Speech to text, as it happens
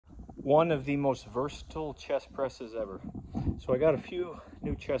one of the most versatile chest presses ever. So I got a few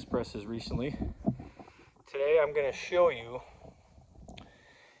new chest presses recently. Today I'm going to show you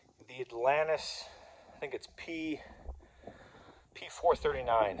the Atlantis, I think it's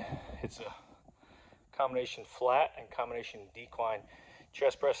P-439. It's a combination flat and combination decline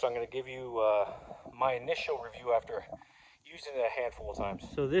chest press. So I'm going to give you my initial review after using it a handful of times.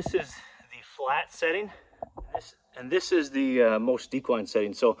 So this is the flat setting, and this is the most decline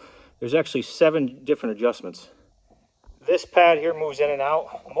setting. So there's actually 7 different adjustments. This pad here moves in and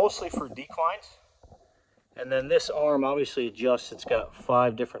out, mostly for declines. And then this arm obviously adjusts. It's got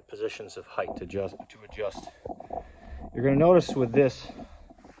 5 different positions of height to adjust. You're going to notice with this,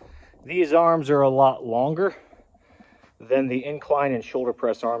 these arms are a lot longer than the incline and shoulder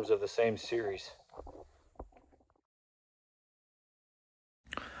press arms of the same series.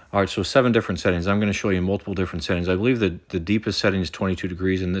 All right, so 7 different settings. I'm going to show you multiple different settings. I believe that the deepest setting is 22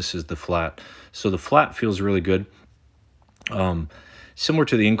 degrees, and this is the flat. So the flat feels really good. Similar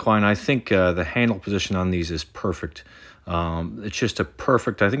to the incline, I think the handle position on these is perfect. It's just a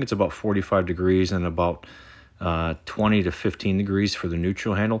perfect, I think it's about 45 degrees and about 20 to 15 degrees for the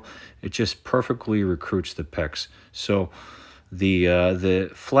neutral handle. It just perfectly recruits the pecs. So the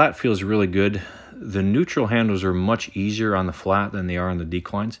flat feels really good. The neutral handles are much easier on the flat than they are on the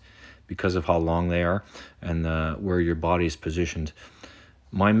declines because of how long they are and where your body is positioned.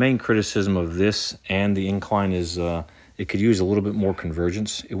 My main criticism of this and the incline is it could use a little bit more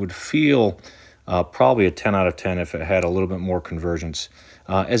convergence. It would feel probably a 10 out of 10 if it had a little bit more convergence.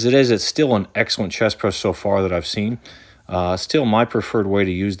 As it is, it's still an excellent chest press so far that I've seen. Still, my preferred way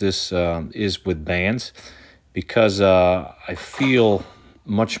to use this is with bands because I feel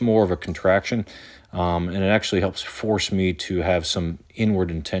much more of a contraction, and it actually helps force me to have some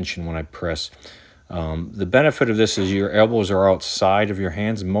inward intention when I press. The benefit of this is your elbows are outside of your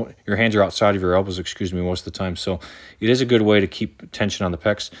hands. Your hands are outside of your elbows, excuse me, most of the time. So it is a good way to keep tension on the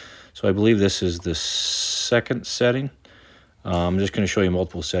pecs. So I believe this is the 2nd setting. I'm just going to show you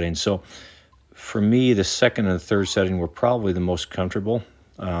multiple settings. So for me, the 2nd and the 3rd setting were probably the most comfortable.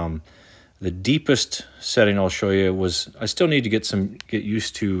 The deepest setting I'll show you was, I still need to get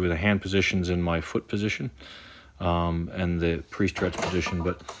used to the hand positions and my foot position and the pre-stretch position,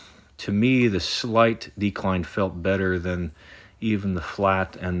 but to me, the slight decline felt better than even the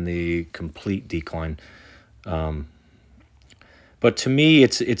flat and the complete decline. But to me,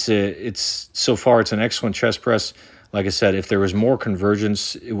 it's so far it's an excellent chest press. Like I said, if there was more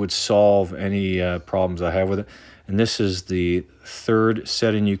convergence, it would solve any problems I have with it. And this is the 3rd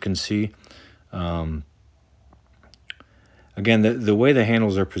setting you can see. Again, the way the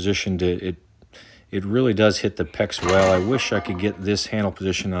handles are positioned, it really does hit the pecs well. I wish I could get this handle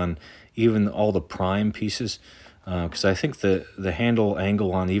position on even all the prime pieces, because I think the handle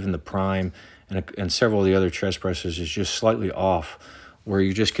angle on even the prime and several of the other chest presses is just slightly off, where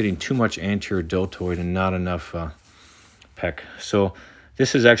you're just getting too much anterior deltoid and not enough pec. So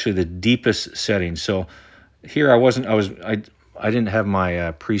this is actually the deepest setting. So here I didn't have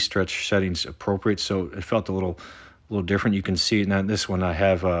my pre-stretch settings appropriate, so it felt a little different. You can see now this one I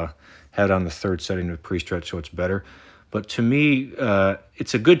have had on the 3rd setting with pre-stretch, so it's better. But to me,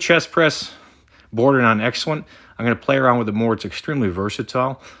 it's a good chest press, bordering on excellent. I'm going to play around with it more. It's extremely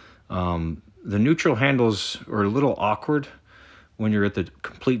versatile. The neutral handles are a little awkward when you're at the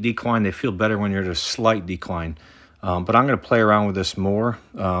complete decline. They feel better when you're at a slight decline. But I'm going to play around with this more.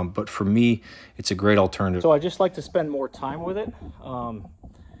 But for me, it's a great alternative. So I just like to spend more time with it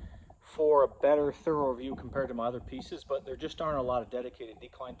for a better, thorough review compared to my other pieces. But there just aren't a lot of dedicated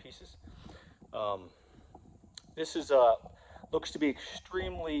decline pieces. This is looks to be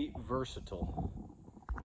extremely versatile.